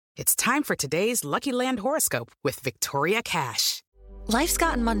It's time for today's Lucky Land horoscope with Victoria Cash. Life's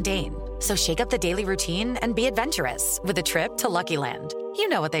gotten mundane, so shake up the daily routine and be adventurous with a trip to Lucky Land. You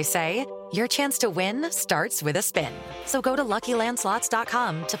know what they say, your chance to win starts with a spin. So go to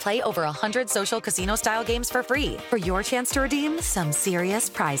LuckyLandSlots.com to play over 100 social casino-style games for free for your chance to redeem some serious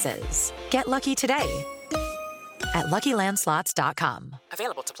prizes. Get lucky today at LuckyLandSlots.com.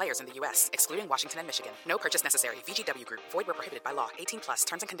 Available to players in the U.S., excluding Washington and Michigan. No purchase necessary. VGW Group. Void where prohibited by law. 18+.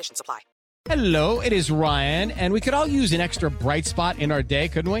 Terms and conditions apply. Hello, it is Ryan, and we could all use an extra bright spot in our day,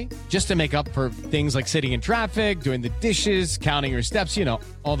 couldn't we? Just to make up for things like sitting in traffic, doing the dishes, counting your steps, you know,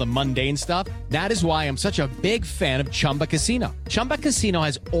 all the mundane stuff. That is why I'm such a big fan of Chumba Casino. Chumba Casino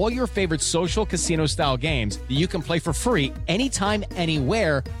has all your favorite social casino-style games that you can play for free anytime,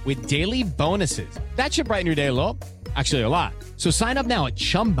 anywhere with daily bonuses. That should brighten your day a little. Actually, a lot. So sign up now at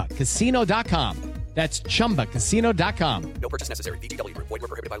ChumbaCasino.com. That's ChumbaCasino.com. No purchase necessary. VGW Group. Void where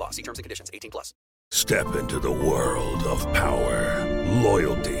prohibited by law. See terms and conditions. 18+. Step into the world of power,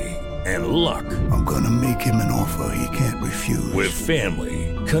 loyalty, and luck. I'm gonna make him an offer he can't refuse. With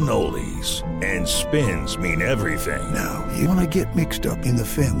family, cannolis, and spins mean everything. Now, you wanna get mixed up in the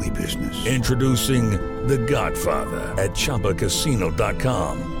family business. Introducing The Godfather at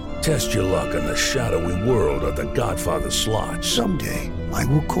ChumbaCasino.com. Test your luck in the shadowy world of The Godfather slot. Someday, I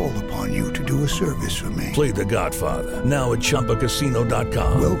will call upon you to do a service for me. Play The Godfather now at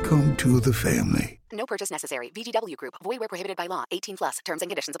ChumbaCasino.com. Welcome to the family. No purchase necessary. VGW Group. Void where prohibited by law. 18+. Terms and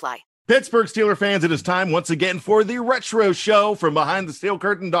conditions apply. Pittsburgh Steelers fans, it is time once again for the Retro Show from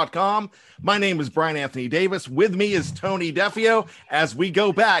BehindTheSteelCurtain.com. My name is Brian Anthony Davis. With me is Tony Defio as we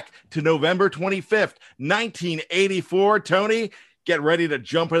go back to November 25th, 1984. Tony, get ready to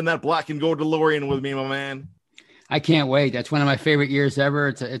jump in that black and gold DeLorean with me, my man. I can't wait. That's one of my favorite years ever.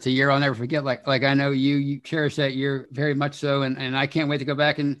 It's a year I'll never forget. Like I know you cherish that year very much so. And I can't wait to go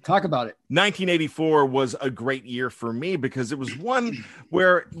back and talk about it. 1984 was a great year for me because it was one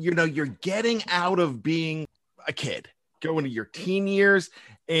where, you know, you're getting out of being a kid, going to your teen years,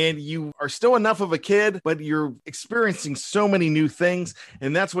 and you are still enough of a kid, but you're experiencing so many new things.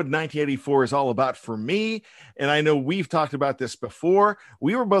 And that's what 1984 is all about for me. And I know we've talked about this before.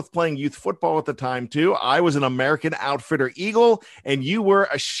 We were both playing youth football at the time, too. I was an American Outfitter Eagle, and you were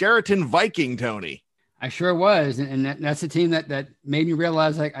a Sheraton Viking, Tony. I sure was. And that's the team that made me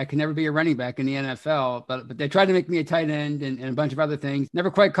realize I could never be a running back in the NFL. But they tried to make me a tight end and a bunch of other things.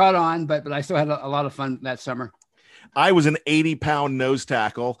 Never quite caught on, but I still had a lot of fun that summer. I was an 80-pound nose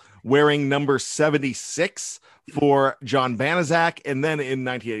tackle wearing number 76 for John Banaszak. And then in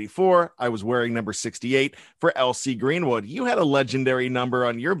 1984, I was wearing number 68 for L.C. Greenwood. You had a legendary number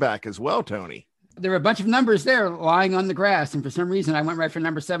on your back as well, Tony. There were a bunch of numbers there lying on the grass. And for some reason, I went right for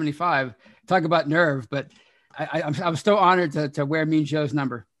number 75. Talk about nerve. But I was still honored to wear Mean Joe's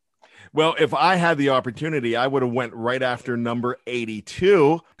number. Well, if I had the opportunity, I would have went right after number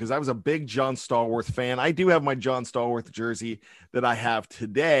 82 because I was a big John Stallworth fan. I do have my John Stallworth jersey that I have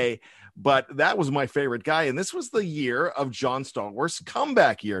today, but that was my favorite guy. And this was the year of John Stallworth's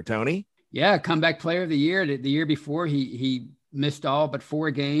comeback year, Tony. Yeah, comeback player of the year. The year before, he missed all but 4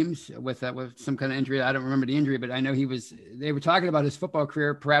 games with some kind of injury. I don't remember the injury, but I know they were talking about his football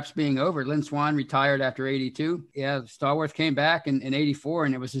career perhaps being over. Lynn Swann retired after 82. Yeah, Stallworth came back in 84,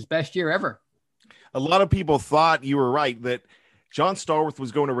 and it was his best year ever. A lot of people thought you were right that John Stallworth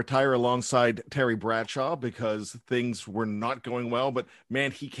was going to retire alongside Terry Bradshaw because things were not going well. But,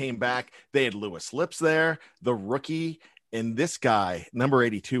 man, he came back. They had Lewis Lips there, the rookie. And this guy, number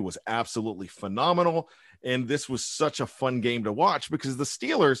 82, was absolutely phenomenal. And this was such a fun game to watch because the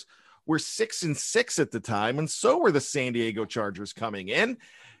Steelers were 6-6 at the time, and so were the San Diego Chargers coming in.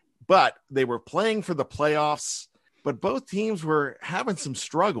 But they were playing for the playoffs, but both teams were having some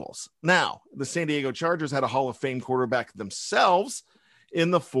struggles. Now, the San Diego Chargers had a Hall of Fame quarterback themselves in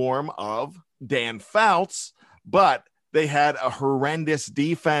the form of Dan Fouts, but they had a horrendous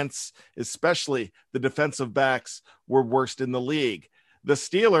defense, especially the defensive backs were worst in the league. The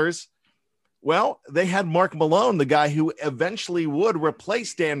Steelers, well, they had Mark Malone, the guy who eventually would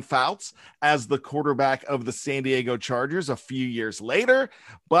replace Dan Fouts as the quarterback of the San Diego Chargers a few years later.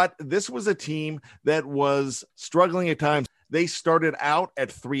 But this was a team that was struggling at times. They started out at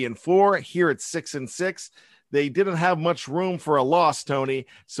 3-4, here at 6-6. They didn't have much room for a loss, Tony.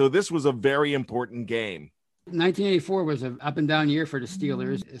 So this was a very important game. 1984 was an up and down year for the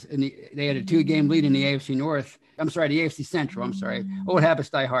Steelers. They had a 2-game lead in the AFC North. The AFC Central. Old habits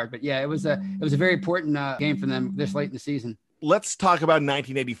die hard. But yeah, it was a very important game for them this late in the season. Let's talk about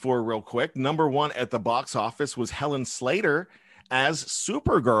 1984 real quick. Number 1 at the box office was Helen Slater as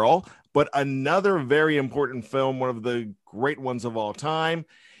Supergirl, but another very important film, one of the great ones of all time.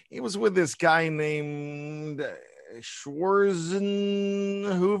 He was with this guy named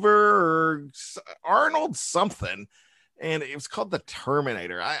Schwarzenhoover or Arnold something, and it was called The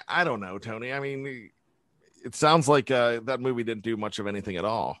Terminator. I don't know, Tony. I mean, it sounds like that movie didn't do much of anything at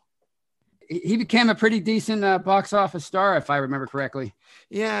all. He became a pretty decent box office star, if I remember correctly.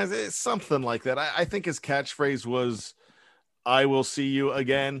 Yeah, it's something like that. I think his catchphrase was, "I will see you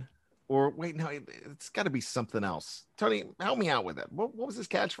again." Or wait, no, it's got to be something else. Tony, help me out with it. What was his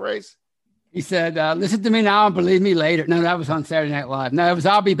catchphrase? He said, listen to me now and believe me later. No, that was on Saturday Night Live. No, it was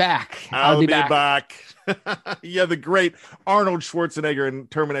I'll be back. I'll be back. Yeah, the great Arnold Schwarzenegger in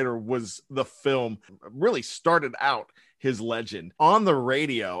Terminator was the film. Really started out his legend. On the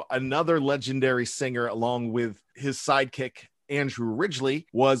radio, another legendary singer along with his sidekick, Andrew Ridgeley,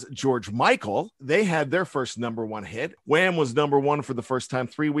 was George Michael. They had their first number one hit. Wham was number one for the first time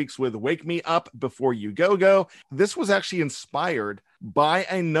 3 weeks with Wake Me Up Before You Go Go. This was actually inspired by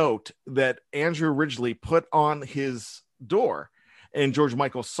a note that Andrew Ridgeley put on his door, and George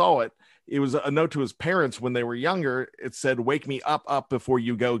Michael saw it. It was a note to his parents when they were younger. It said, "Wake me up before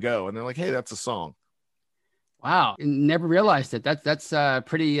you go go." And they're like, hey, that's a song. Wow. Never realized it. That's a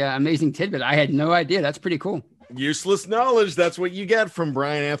pretty amazing tidbit. I had no idea. That's pretty cool. Useless knowledge. That's what you get from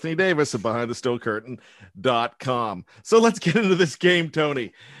Brian Anthony Davis at BehindTheSteelCurtain.com. So let's get into this game,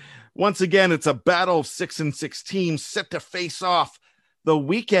 Tony. Once again, it's a battle of 6-6 teams set to face off the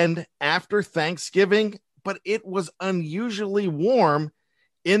weekend after Thanksgiving, but it was unusually warm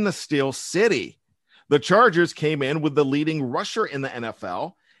in the Steel City. The Chargers came in with the leading rusher in the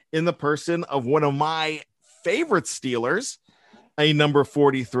NFL in the person of one of my favorite Steelers, a number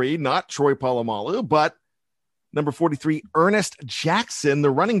 43, not Troy Polamalu, but number 43, Ernest Jackson,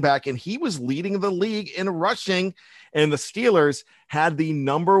 the running back, and he was leading the league in rushing, and the Steelers had the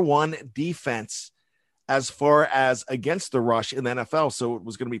number one defense as far as against the rush in the NFL, so it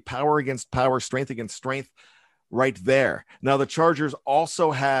was going to be power against power, strength against strength right there. Now, the Chargers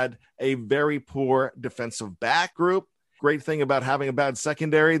also had a very poor defensive back group. Great thing about having a bad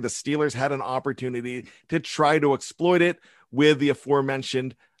secondary, the Steelers had an opportunity to try to exploit it with the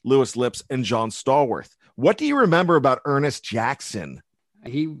aforementioned Lewis Lips and John Stallworth. What do you remember about Ernest Jackson?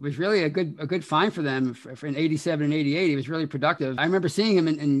 He was really a good find for them for in 87 and 88. He was really productive. I remember seeing him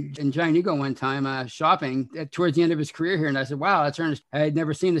in Giant Eagle one time shopping towards the end of his career here. And I said, wow, that's Ernest. I had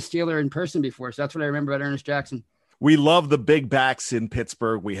never seen the Steeler in person before. So that's what I remember about Ernest Jackson. We love the big backs in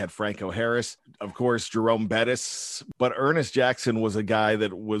Pittsburgh. We had Franco Harris, of course, Jerome Bettis, but Ernest Jackson was a guy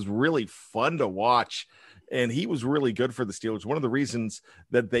that was really fun to watch. And he was really good for the Steelers. One of the reasons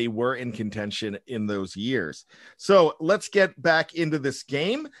that they were in contention in those years. So let's get back into this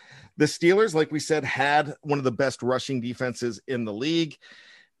game. The Steelers, like we said, had one of the best rushing defenses in the league.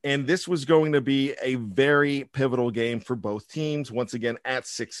 And this was going to be a very pivotal game for both teams. Once again, at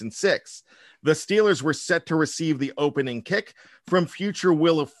 6-6. The Steelers were set to receive the opening kick from future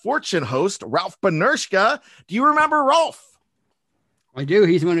Wheel of Fortune host Ralph Benershka. Do you remember Ralph? I do.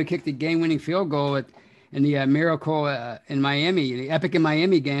 He's the one who kicked the game-winning field goal in the miracle in Miami, the Epic in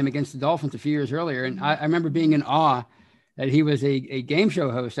Miami game against the Dolphins a few years earlier. And I remember being in awe that he was a game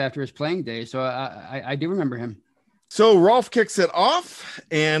show host after his playing days. So I do remember him. So Rolf kicks it off,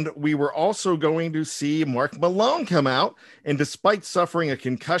 and we were also going to see Mark Malone come out. And despite suffering a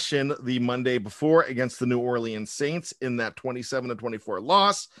concussion the Monday before against the New Orleans Saints in that 27-24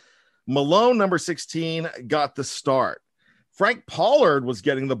 loss, Malone, number 16, got the start. Frank Pollard was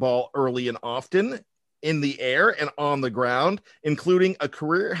getting the ball early and often in the air and on the ground, including a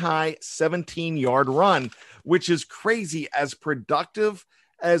career-high 17-yard run, which is crazy. As productive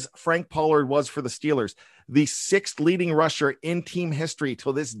as Frank Pollard was for the Steelers, the sixth leading rusher in team history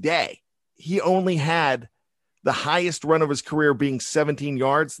till this day, he only had the highest run of his career being 17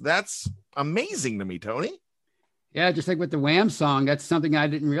 yards. That's amazing to me, Tony. Yeah, just like with the Wham song, that's something I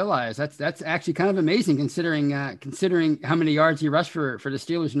didn't realize. That's actually kind of amazing considering how many yards he rushed for the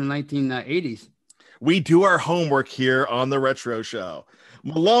Steelers in the 1980s. We do our homework here on the Retro Show.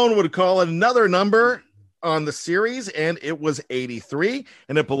 Malone would call another number on the series, and it was 83,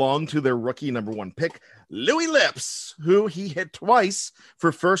 and it belonged to their rookie number one pick, Louis Lips, who he hit twice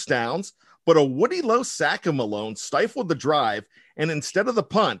for first downs, but a Woody Lowe sack of Malone stifled the drive, and instead of the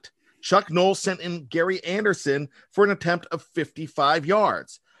punt, Chuck Noll sent in Gary Anderson for an attempt of 55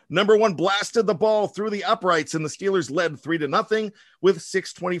 yards. Number one blasted the ball through the uprights, and the Steelers led 3-0 with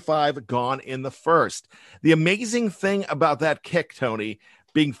 6:25 gone in the first. The amazing thing about that kick, Tony,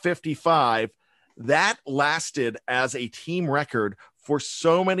 being 55, that lasted as a team record for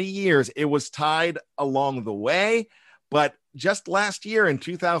so many years. It was tied along the way, but just last year in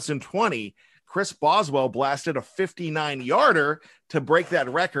 2020, Chris Boswell blasted a 59-yarder to break that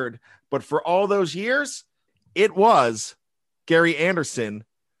record. But for all those years, it was Gary Anderson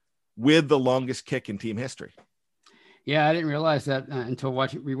with the longest kick in team history. Yeah, I didn't realize that until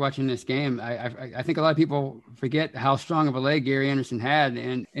rewatching this game. I think a lot of people forget how strong of a leg Gary Anderson had,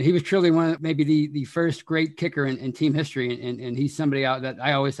 and he was truly one of maybe the first great kicker in team history, and he's somebody out that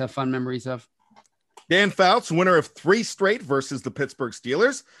I always have fun memories of. Dan Fouts, winner of 3 straight versus the Pittsburgh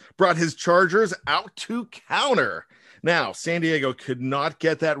Steelers, brought his Chargers out to counter. Now, San Diego could not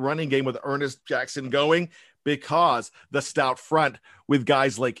get that running game with Ernest Jackson going because the stout front with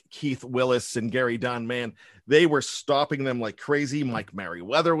guys like Keith Willis and Gary Dunn, man, they were stopping them like crazy. Mike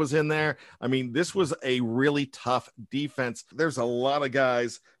Merriweather was in there. I mean, this was a really tough defense. There's a lot of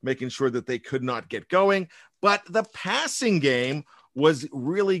guys making sure that they could not get going, but the passing game was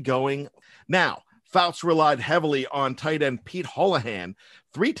really going. Now, Fouts relied heavily on tight end Pete Holohan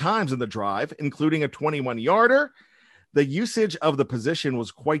 3 times in the drive, including a 21-yarder. The usage of the position was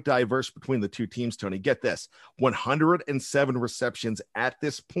quite diverse between the two teams, Tony. Get this, 107 receptions at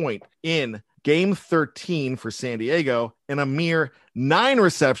this point in game 13 for San Diego, and a mere 9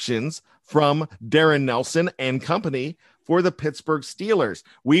 receptions from Darren Nelson and company for the Pittsburgh Steelers.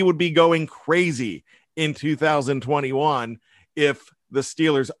 We would be going crazy in 2021 if the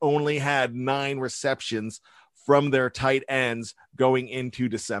Steelers only had 9 receptions from their tight ends going into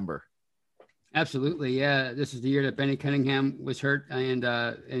December. Absolutely. Yeah. This is the year that Benny Cunningham was hurt. And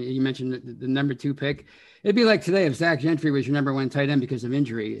you mentioned the number 2 pick. It'd be like today if Zach Gentry was your number 1 tight end because of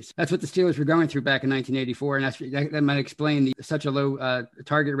injuries. That's what the Steelers were going through back in 1984. And that might explain such a low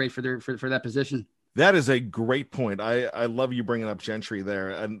target rate for that position. That is a great point. I love you bringing up Gentry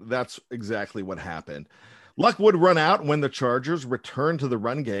there. And that's exactly what happened. Luck would run out when the Chargers returned to the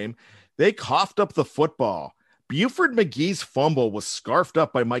run game. They coughed up the football. Buford McGee's fumble was scarfed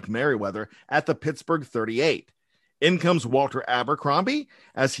up by Mike Merriweather at the Pittsburgh 38. In comes Walter Abercrombie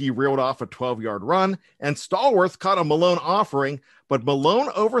as he reeled off a 12-yard run, and Stallworth caught a Malone offering, but Malone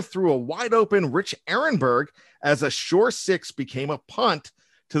overthrew a wide-open Rich Ehrenberg as a sure 6 became a punt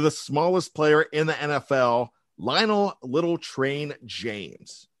to the smallest player in the NFL, Lionel Little Train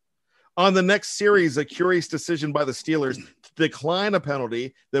James. On the next series, a curious decision by the Steelers to decline a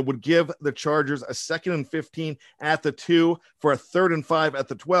penalty that would give the Chargers a 2nd and 15 at the 2 for a 3rd and 5 at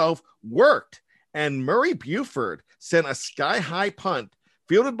the 12 worked. And Murray Buford sent a sky-high punt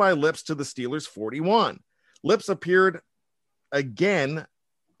fielded by Lips to the Steelers' 41. Lips appeared again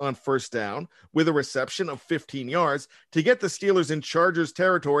on first down with a reception of 15 yards to get the Steelers in Chargers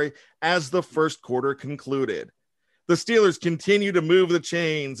territory as the first quarter concluded. The Steelers continue to move the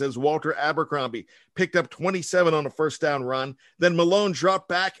chains as Walter Abercrombie picked up 27 on a first down run. Then Malone dropped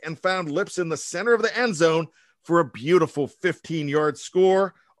back and found Lips in the center of the end zone for a beautiful 15-yard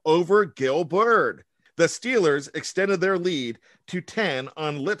score over Gil Byrd. The Steelers extended their lead to 10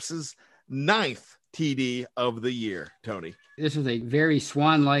 on Lips's 9th TD of the year, Tony. This was a very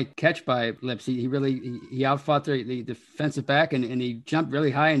swan-like catch by Lips. He outfought the defensive back and he jumped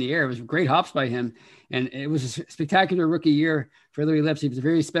really high in the air. It was great hops by him. And it was a spectacular rookie year for Louis Lips. He was a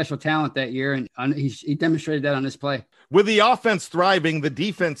very special talent that year, and he demonstrated that on this play. With the offense thriving, the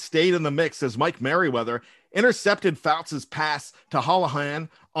defense stayed in the mix as Mike Merriweather intercepted Fouts' pass to Holohan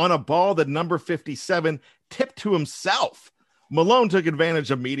on a ball that number 57 tipped to himself. Malone took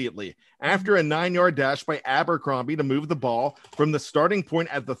advantage immediately after a 9-yard dash by Abercrombie to move the ball from the starting point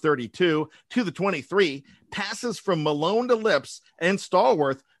at the 32 to the 23. Passes from Malone to Lips and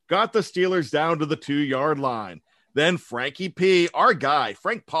Stallworth got the Steelers down to the 2-yard line. Then Frankie P., our guy,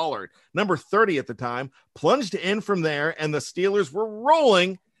 Frank Pollard, number 30 at the time, plunged in from there, and the Steelers were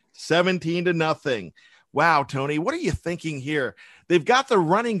rolling 17-0. Wow, Tony, what are you thinking here? They've got the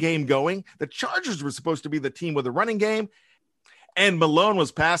running game going. The Chargers were supposed to be the team with the running game, and Malone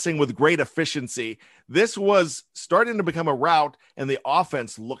was passing with great efficiency. This was starting to become a rout, and the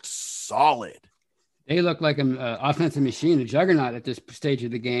offense looked solid. They looked like an offensive machine, a juggernaut at this stage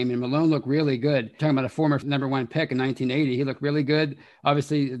of the game. And Malone looked really good. Talking about a former number 1 pick in 1980, he looked really good.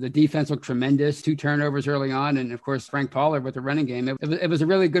 Obviously, the defense looked tremendous. 2 turnovers early on. And, of course, Frank Pollard with the running game. It was a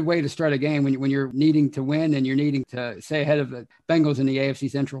really good way to start a game when you're needing to win and you're needing to stay ahead of the Bengals in the AFC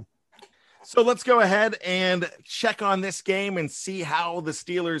Central. So let's go ahead and check on this game and see how the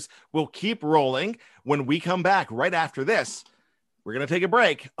Steelers will keep rolling when we come back right after this. We're going to take a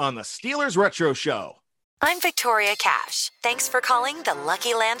break on the Steelers Retro Show. I'm Victoria Cash. Thanks for calling the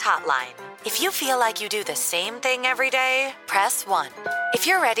Lucky Land Hotline. If you feel like you do the same thing every day, press 1. If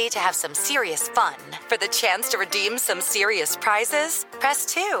you're ready to have some serious fun for the chance to redeem some serious prizes, press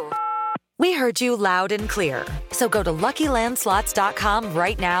 2. We heard you loud and clear. So go to LuckyLandSlots.com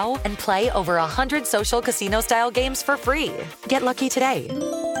right now and play over 100 social casino-style games for free. Get lucky today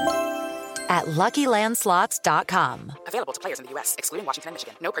at LuckyLandSlots.com. Available to players in the U.S., excluding Washington and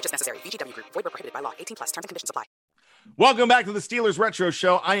Michigan. No purchase necessary. VGW Group. Void where prohibited by law. 18+. Terms and conditions apply. Welcome back to the Steelers Retro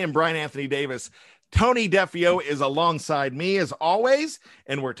Show. I am Brian Anthony Davis. Tony Defio is alongside me as always,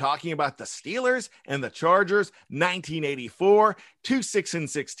 and we're talking about the Steelers and the Chargers, 1984, 2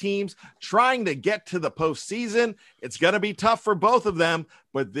 6-6 teams trying to get to the postseason. It's going to be tough for both of them,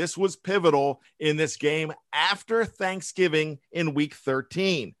 but this was pivotal in this game after Thanksgiving in Week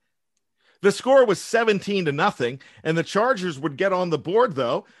 13. The score was 17-0, and the Chargers would get on the board,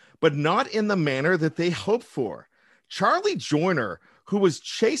 though, but not in the manner that they hoped for. Charlie Joyner, who was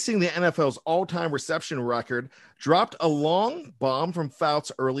chasing the NFL's all-time reception record, dropped a long bomb from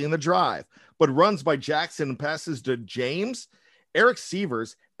Fouts early in the drive, but runs by Jackson and passes to James, Eric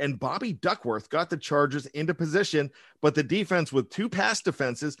Sievers, and Bobby Duckworth got the Chargers into position, but the defense with two pass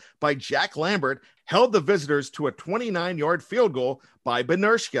defenses by Jack Lambert held the visitors to a 29-yard field goal by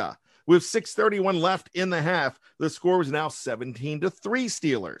Benershka. With 6:31 left in the half, the score was now 17-3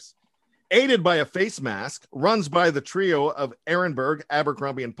 Steelers. Aided by a face mask, runs by the trio of Ehrenberg,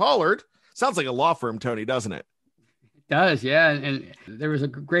 Abercrombie, and Pollard. Sounds like a law firm, Tony, doesn't it? It does, yeah. And there was a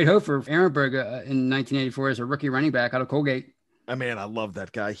great hope for Ehrenberg in 1984 as a rookie running back out of Colgate. Man, I love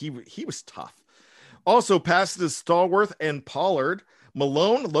that guy. He was tough. Also passes to Stallworth and Pollard.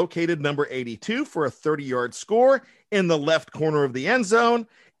 Malone located number 82 for a 30-yard score in the left corner of the end zone.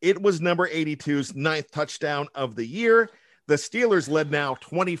 It was number 82's ninth touchdown of the year. The Steelers led now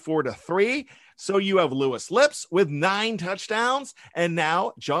 24-3. So you have Lewis Lips with 9 touchdowns and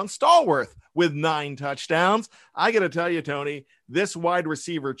now John Stallworth with 9 touchdowns. I got to tell you, Tony, this wide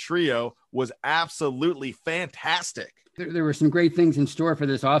receiver trio was absolutely fantastic. There were some great things in store for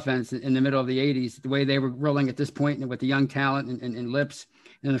this offense in the middle of the 80s, the way they were rolling at this point with the young talent and Lips.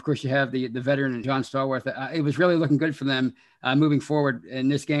 And of course, you have the veteran John Stallworth. It was really looking good for them moving forward. And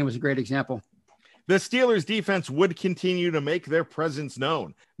this game was a great example. The Steelers defense would continue to make their presence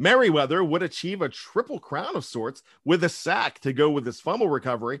known. Merriweather would achieve a triple crown of sorts with a sack to go with his fumble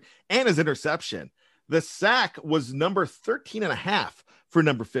recovery and his interception. The sack was number 13.5 for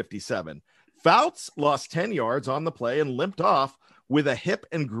number 57. Fouts lost 10 yards on the play and limped off with a hip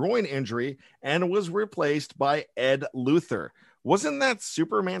and groin injury and was replaced by Ed Luther. Wasn't that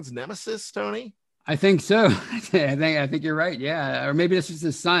Superman's nemesis, Tony? I think so. I think you're right. Yeah. Or maybe this was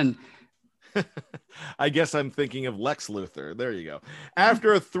his son. I guess I'm thinking of Lex Luthor. There you go.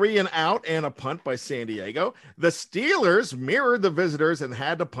 After a 3-and-out and a punt by San Diego, the Steelers mirrored the visitors and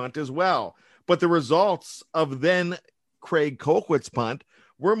had to punt as well. But the results of then Craig Colquitt's punt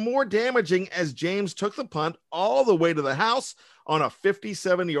were more damaging as James took the punt all the way to the house on a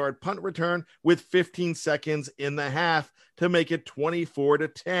 57-yard punt return with 15 seconds in the half to make it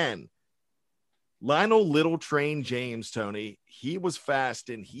 24-10. Lionel Little Train James, Tony, he was fast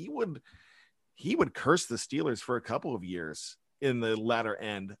and he would curse the Steelers for a couple of years in the latter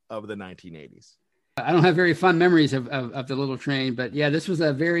end of the 1980s. I don't have very fond memories of the Little Train, but yeah, this was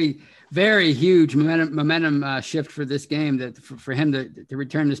a very, very huge momentum shift for this game, that for him to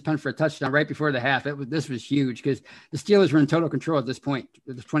return this punt for a touchdown right before the half. This was huge because the Steelers were in total control at this point.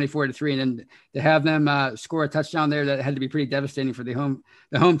 It was 24-3, and then to have them score a touchdown there, that had to be pretty devastating for the home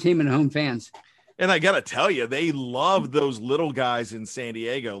team and the home fans. And I got to tell you, they loved those little guys in San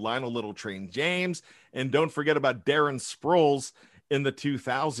Diego, Lionel Little Train James, and don't forget about Darren Sproles in the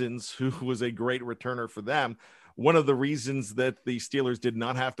 2000s, who was a great returner for them. One of the reasons that the Steelers did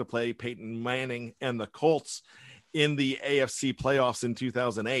not have to play Peyton Manning and the Colts in the AFC playoffs in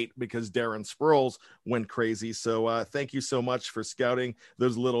 2008 because Darren Sproles went crazy. So thank you so much for scouting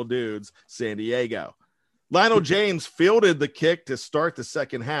those little dudes, San Diego. Lionel James fielded the kick to start the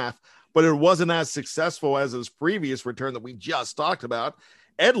second half, but it wasn't as successful as his previous return that we just talked about.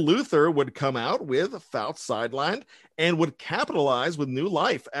 Ed Luther would come out with Fouts sidelined and would capitalize with new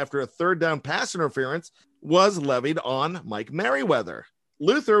life after a third down pass interference was levied on Mike Merriweather.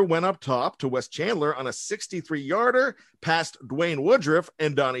 Luther went up top to Wes Chandler on a 63-yarder past Dwayne Woodruff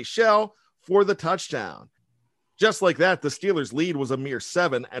and Donnie Shell for the touchdown. Just like that, the Steelers' lead was a mere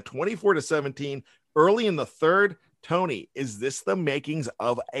 7 at 24-17 early in the third. Tony, is this the makings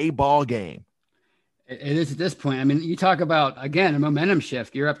of a ball game? It is at this point. I mean, you talk about, again, a momentum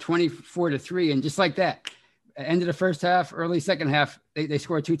shift. You're up 24-3, and just like that, end of the first half, early second half, they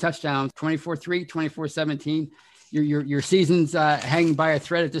scored 2 touchdowns, 24-3, 24-17. Your season's hanging by a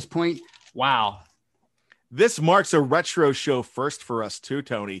thread at this point. Wow. This marks a retro show first for us too,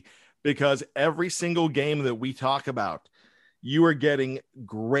 Tony, because every single game that we talk about, you are getting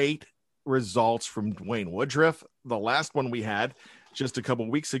great results from Dwayne Woodruff. The last one we had just a couple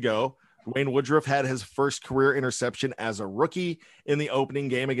weeks ago, Dwayne Woodruff had his first career interception as a rookie in the opening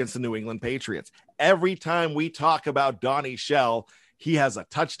game against the New England Patriots. Every time we talk about Donnie Shell, he has a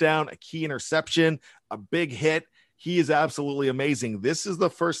touchdown, a key interception, a big hit. He is absolutely amazing. This is the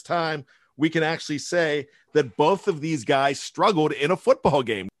first time we can actually say that both of these guys struggled in a football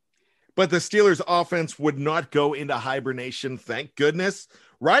game. But the Steelers offense would not go into hibernation, thank goodness.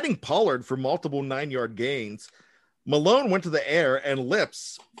 Riding Pollard for multiple 9-yard gains, Malone went to the air and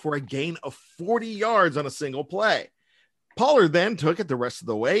Lips for a gain of 40 yards on a single play. Pollard then took it the rest of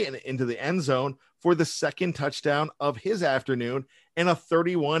the way and into the end zone for the second touchdown of his afternoon and a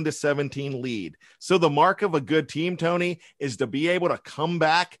 31-17 lead. So the mark of a good team, Tony, is to be able to come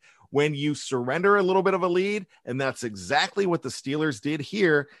back when you surrender a little bit of a lead. And that's exactly what the Steelers did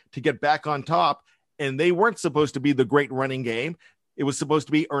here to get back on top. And they weren't supposed to be the great running game. It was supposed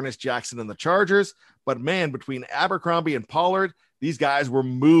to be Ernest Jackson and the Chargers. But man, between Abercrombie and Pollard, these guys were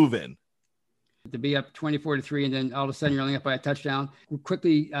moving. To be up 24-3, and then all of a sudden you're only up by a touchdown.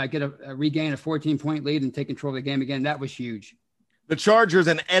 Quickly get a regain a 14-point lead and take control of the game again. That was huge. The Chargers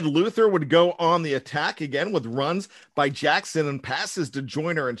and Ed Luther would go on the attack again with runs by Jackson and passes to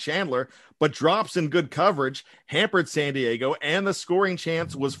Joyner and Chandler, but drops in good coverage hampered San Diego, and the scoring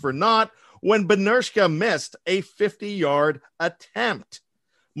chance was for naught when Benershka missed a 50-yard attempt.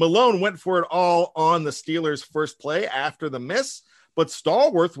 Malone went for it all on the Steelers' first play after the miss, but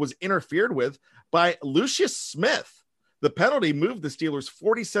Stallworth was interfered with by Lucius Smith. The penalty moved the Steelers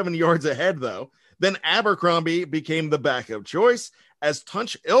 47 yards ahead, though. Then Abercrombie became the backup choice as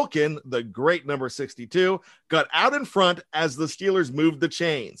Tunch Ilkin, the great number 62, got out in front as the Steelers moved the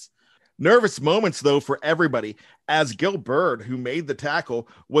chains. Nervous moments, though, for everybody, as Gil Bird, who made the tackle,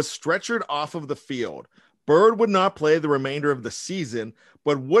 was stretchered off of the field. Bird would not play the remainder of the season,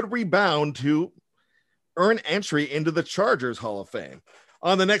 but would rebound to earn entry into the Chargers Hall of Fame.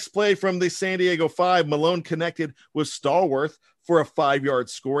 On the next play from the San Diego 5, Malone connected with Stallworth for a 5-yard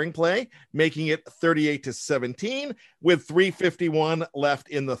scoring play, making it 38-17 with 3:51 left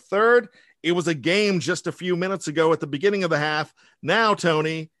in the third. It was a game just a few minutes ago at the beginning of the half. Now,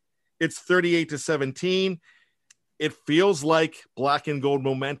 Tony, it's 38-17. It feels like black and gold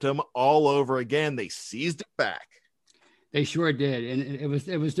momentum all over again. They seized it back. They sure did. And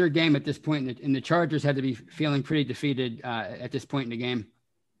it was their game at this point. And the Chargers had to be feeling pretty defeated at this point in the game.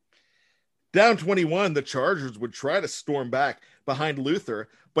 Down 21, the Chargers would try to storm back behind Luther,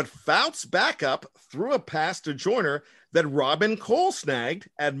 but Fouts back up threw a pass to Joyner that Robin Cole snagged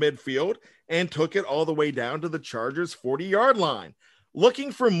at midfield and took it all the way down to the Chargers' 40-yard line.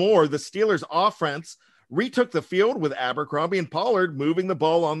 Looking for more, the Steelers' offense retook the field with Abercrombie and Pollard moving the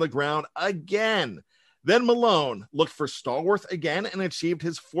ball on the ground again. Then Malone looked for Stallworth again and achieved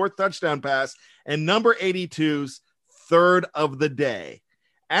his 4th touchdown pass and number 82's 3rd of the day.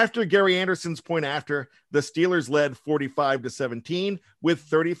 After Gary Anderson's point after, the Steelers led 45-17 with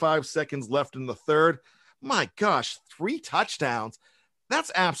 35 seconds left in the third. My gosh, 3 touchdowns. That's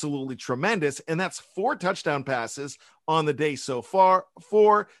absolutely tremendous. And that's 4 touchdown passes on the day so far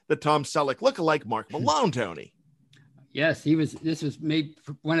for the Tom Selleck lookalike Mark Malone, Tony. Yes, this was maybe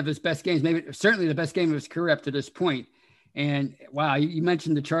one of his best games, maybe certainly the best game of his career up to this point. And wow, you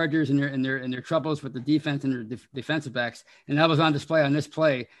mentioned the Chargers and their troubles with the defense and their defensive backs, and that was on display on this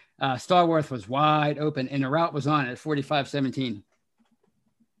play. Stallworth was wide open, and the route was on at 45-17.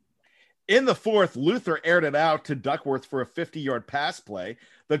 In the fourth, Luther aired it out to Duckworth for a 50-yard pass play.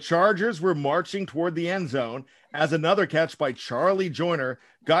 The Chargers were marching toward the end zone as another catch by Charlie Joyner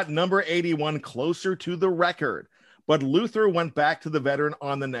got number 81 closer to the record. But Luther went back to the veteran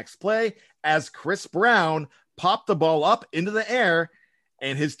on the next play as Chris Brown popped the ball up into the air,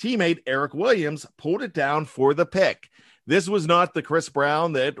 and his teammate Eric Williams pulled it down for the pick. This was not the Chris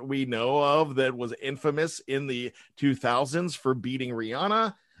Brown that we know of that was infamous in the 2000s for beating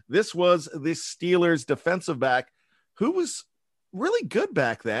Rihanna. This was the Steelers defensive back who was really good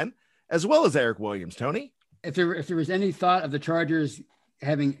back then, as well as Eric Williams, Tony. If there was any thought of the Chargers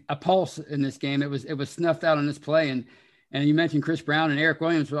having a pulse in this game, it was snuffed out on this play. And you mentioned Chris Brown, and Eric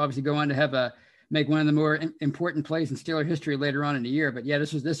Williams will obviously go on to make one of the more important plays in Steeler history later on in the year. But yeah,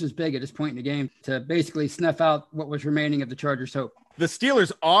 this was big at this point in the game to basically snuff out what was remaining of the Chargers' hope. The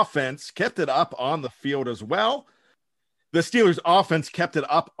Steelers offense kept it up on the field as well.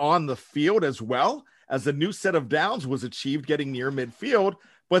 As the new set of downs was achieved getting near midfield,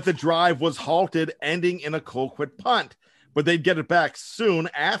 but the drive was halted, ending in a Colquitt punt. But they'd get it back soon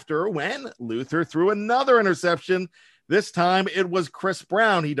after when Luther threw another interception. This time it was Chris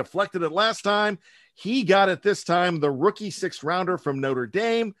Brown. He deflected it last time. He got it this time. The rookie 6th rounder from Notre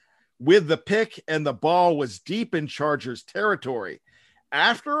Dame with the pick, and the ball was deep in Chargers territory.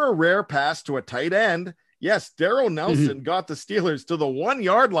 After a rare pass to a tight end, yes, Darrell Nelson got the Steelers to the 1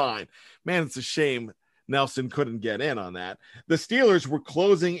 yard line. Man, it's a shame Nelson couldn't get in on that. The Steelers were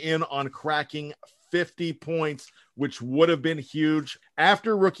closing in on cracking 50 points, which would have been huge.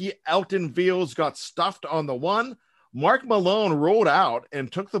 After rookie Elton Veals got stuffed on the 1, Mark Malone rolled out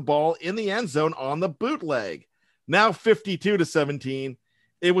and took the ball in the end zone on the bootleg. Now 52-17.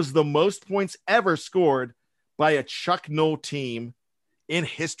 It was the most points ever scored by a Chuck Noll team in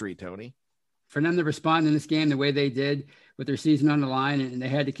history, Tony. For them to respond in this game the way they did with their season on the line, and they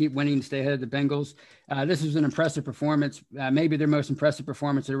had to keep winning to stay ahead of the Bengals. This was an impressive performance, maybe their most impressive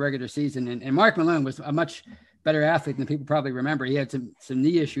performance of the regular season. And Mark Malone was a much better athlete than people probably remember. He had some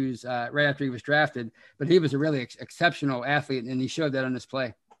knee issues right after he was drafted, but he was a really exceptional athlete, and he showed that on this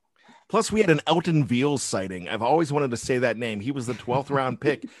play. Plus, we had an Elton Veals sighting. I've always wanted to say that name. He was the 12th round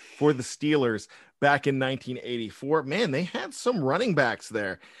pick for the Steelers back in 1984. Man, they had some running backs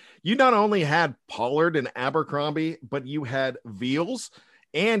there. You not only had Pollard and Abercrombie, but you had Veals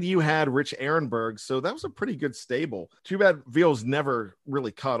and you had Rich Ehrenberg. So that was a pretty good stable. Too bad Veals never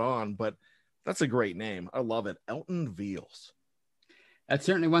really caught on, but that's a great name. I love it. Elton Veals. That's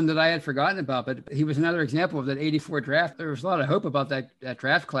certainly one that I had forgotten about, but he was another example of that 84 draft. There was a lot of hope about that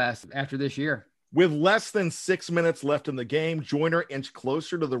draft class after this year. With less than 6 minutes left in the game, Joyner inched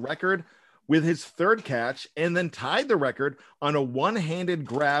closer to the record with his third catch and then tied the record on a one-handed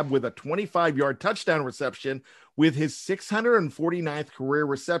grab with a 25-yard touchdown reception with his 649th career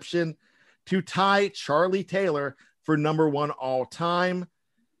reception to tie Charlie Taylor for number 1 all time.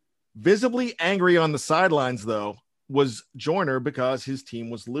 Visibly angry on the sidelines, though, was Joyner because his team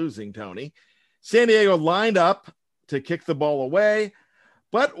was losing, Tony. San Diego lined up to kick the ball away,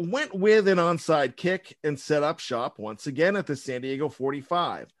 but went with an onside kick and set up shop once again at the San Diego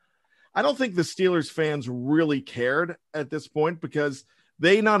 45. I don't think the Steelers fans really cared at this point because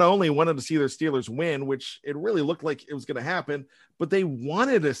they not only wanted to see their Steelers win, which it really looked like it was going to happen, but they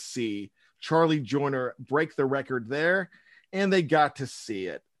wanted to see Charlie Joyner break the record there, and they got to see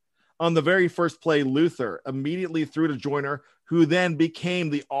it. On the very first play, Luther immediately threw to Joyner, who then became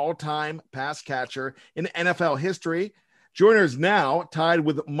the all-time pass catcher in NFL history. Joyner's now tied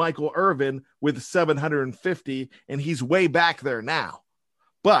with Michael Irvin with 750, and he's way back there now.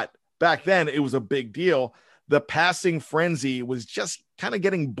 But back then, it was a big deal. The passing frenzy was just kind of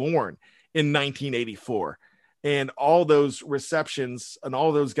getting born in 1984. And all those receptions and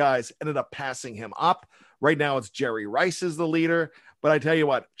all those guys ended up passing him up. Right now, it's Jerry Rice is the leader. But I tell you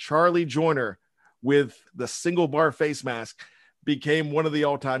what, Charlie Joyner with the single bar face mask became one of the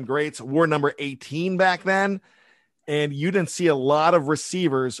all-time greats. Wore number 18 back then. And you didn't see a lot of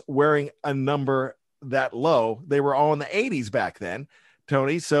receivers wearing a number that low. They were all in the 80s back then,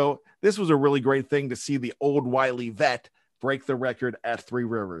 Tony. So this was a really great thing to see the old wily vet break the record at Three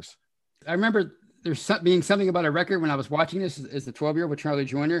Rivers. I remember there's being something about a record when I was watching this as the 12-year-old with Charlie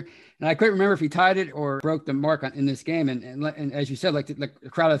Joyner, and I couldn't remember if he tied it or broke the mark in this game. And as you said, like the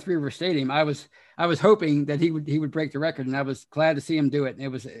crowd at Three River Stadium, I was hoping that he would break the record, and I was glad to see him do it. And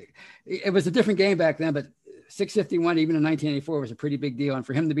it was a different game back then, but 651 even in 1984 was a pretty big deal, and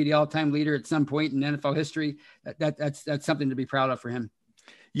for him to be the all-time leader at some point in NFL history, that's something to be proud of for him.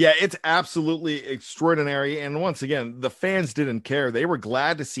 Yeah, it's absolutely extraordinary. And once again, the fans didn't care. They were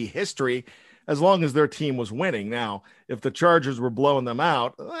glad to see history as long as their team was winning. Now, if the Chargers were blowing them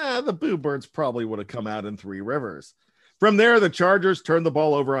out, the Boo Birds probably would have come out in Three Rivers. From there, the Chargers turned the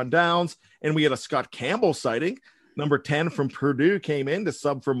ball over on downs, and we had a Scott Campbell sighting. Number 10 from Purdue came in to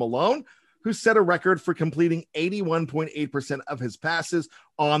sub for Malone, who set a record for completing 81.8% of his passes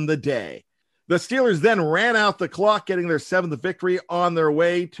on the day. The Steelers then ran out the clock, getting their 7th victory on their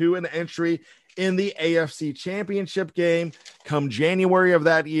way to an entry in the AFC Championship game. Come January of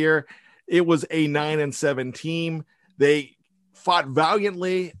that year, it was a 9-7 team. They fought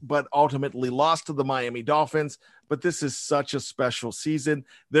valiantly, but ultimately lost to the Miami Dolphins. But this is such a special season.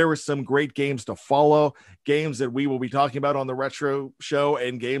 There were some great games to follow, games that we will be talking about on the Retro Show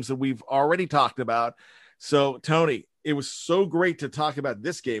and games that we've already talked about. So, Tony, it was so great to talk about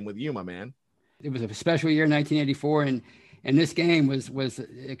this game with you, my man. It was a special year, 1984, and this game was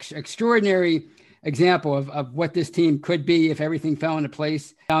extraordinary example of what this team could be if everything fell into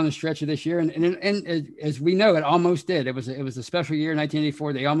place down the stretch of this year. And as we know, it almost did. It was a special year,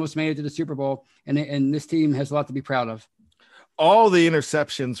 1984. They almost made it to the Super Bowl, and this team has a lot to be proud of. All the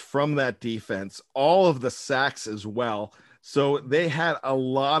interceptions from that defense, all of the sacks as well. So they had a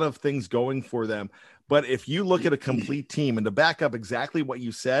lot of things going for them. But if you look at a complete team, and to back up exactly what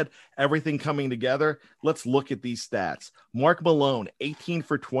you said, everything coming together, let's look at these stats. Mark Malone, 18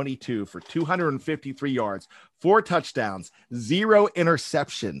 for 22 for 253 yards, 4 touchdowns, 0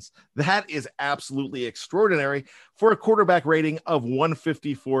 interceptions. That is absolutely extraordinary for a quarterback rating of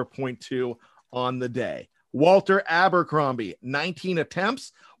 154.2 on the day. Walter Abercrombie, 19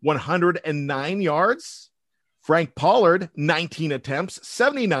 attempts, 109 yards. Frank Pollard, 19 attempts,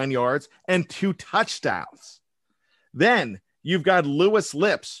 79 yards, and 2 touchdowns. Then you've got Lewis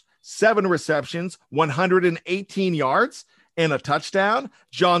Lips, 7 receptions, 118 yards, and a touchdown.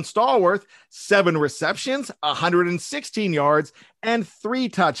 John Stallworth, 7 receptions, 116 yards, and 3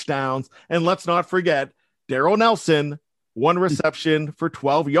 touchdowns. And let's not forget Darrell Nelson, 1 reception for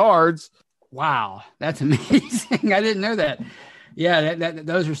 12 yards. Wow, that's amazing. I didn't know that. Yeah,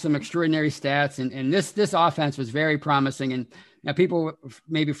 those are some extraordinary stats, and this offense was very promising. And now people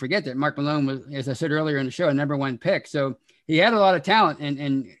maybe forget that Mark Malone was, as I said earlier in the show, a number 1 pick. So he had a lot of talent,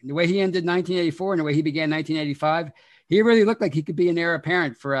 and the way he ended 1984 and the way he began 1985, he really looked like he could be an heir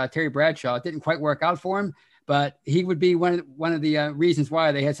apparent for Terry Bradshaw. It didn't quite work out for him, but he would be one of the reasons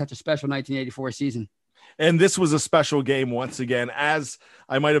why they had such a special 1984 season. And this was a special game once again. As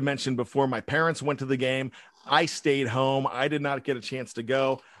I might have mentioned before, my parents went to the game. I stayed home. I did not get a chance to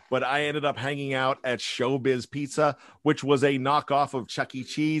go, but I ended up hanging out at Showbiz Pizza, which was a knockoff of Chuck E.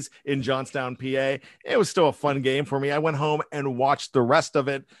 Cheese in Johnstown, PA. It was still a fun game for me. I went home and watched the rest of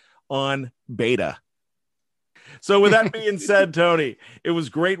it on beta. So with that being said, Tony, it was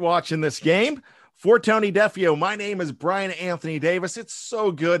great watching this game. For Tony Defeo, my name is Brian Anthony Davis. It's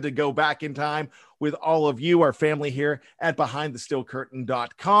so good to go back in time with all of you, our family here at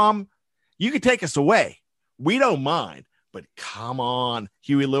BehindTheSteelCurtain.com. You can take us away. We don't mind, but come on.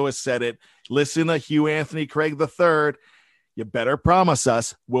 Huey Lewis said it. Listen to Hugh Anthony Craig III. You better promise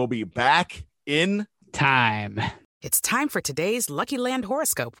us we'll be back in time. It's time for today's Lucky Land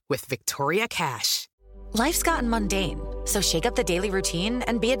horoscope with Victoria Cash. Life's gotten mundane, so shake up the daily routine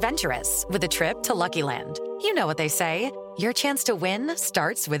and be adventurous with a trip to Lucky Land. You know what they say. Your chance to win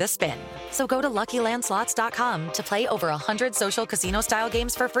starts with a spin. So go to LuckyLandSlots.com to play over 100 social casino-style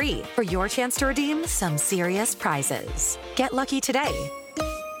games for free for your chance to redeem some serious prizes. Get lucky today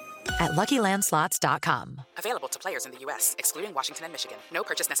at LuckyLandSlots.com. Available to players in the U.S., excluding Washington and Michigan. No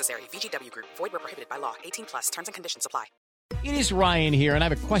purchase necessary. VGW Group. Void where prohibited by law. 18+. Terms and conditions apply. It is Ryan here, and I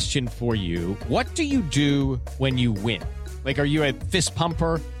have a question for you. What do you do when you win? Like, are you a fist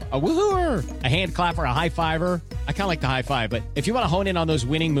pumper, a woohooer, a hand clapper, a high fiver? I kind of like the high five, but if you want to hone in on those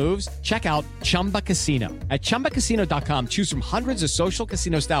winning moves, check out Chumba Casino. At ChumbaCasino.com, choose from hundreds of social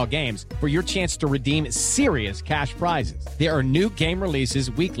casino-style games for your chance to redeem serious cash prizes. There are new game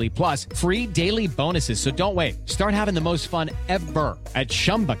releases weekly, plus free daily bonuses. So don't wait. Start having the most fun ever at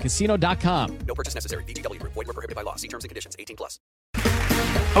ChumbaCasino.com. No purchase necessary. VGW Group. Void where prohibited by law. See terms and conditions. 18+.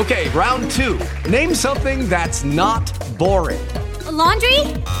 Okay, round 2. Name something that's not boring. A laundry?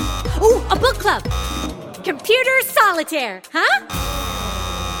 Ooh, a book club. Computer solitaire, huh?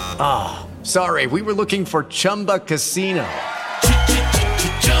 Ah, sorry, we were looking for Chumba Casino.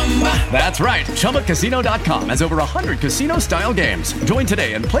 That's right, ChumbaCasino.com has over 100 casino-style games. Join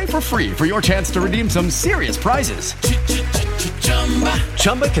today and play for free for your chance to redeem some serious prizes.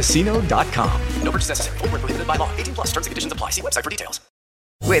 ChumbaCasino.com. No purchase necessary. Void where prohibited by law. 18+. Terms and conditions apply. See website for details.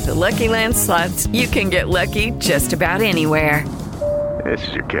 With the Lucky Land Slots, you can get lucky just about anywhere. This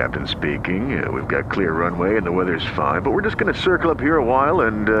is your captain speaking. We've got clear runway and the weather's fine, but we're just going to circle up here a while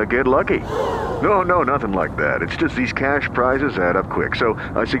and get lucky. No, nothing like that. It's just these cash prizes add up quick. So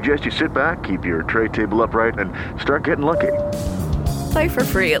I suggest you sit back, keep your tray table upright, and start getting lucky. Play for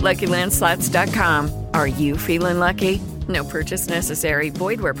free at LuckyLandSlots.com. Are you feeling lucky? No purchase necessary.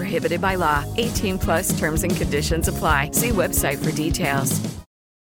 Void where prohibited by law. 18+ terms and conditions apply. See website for details.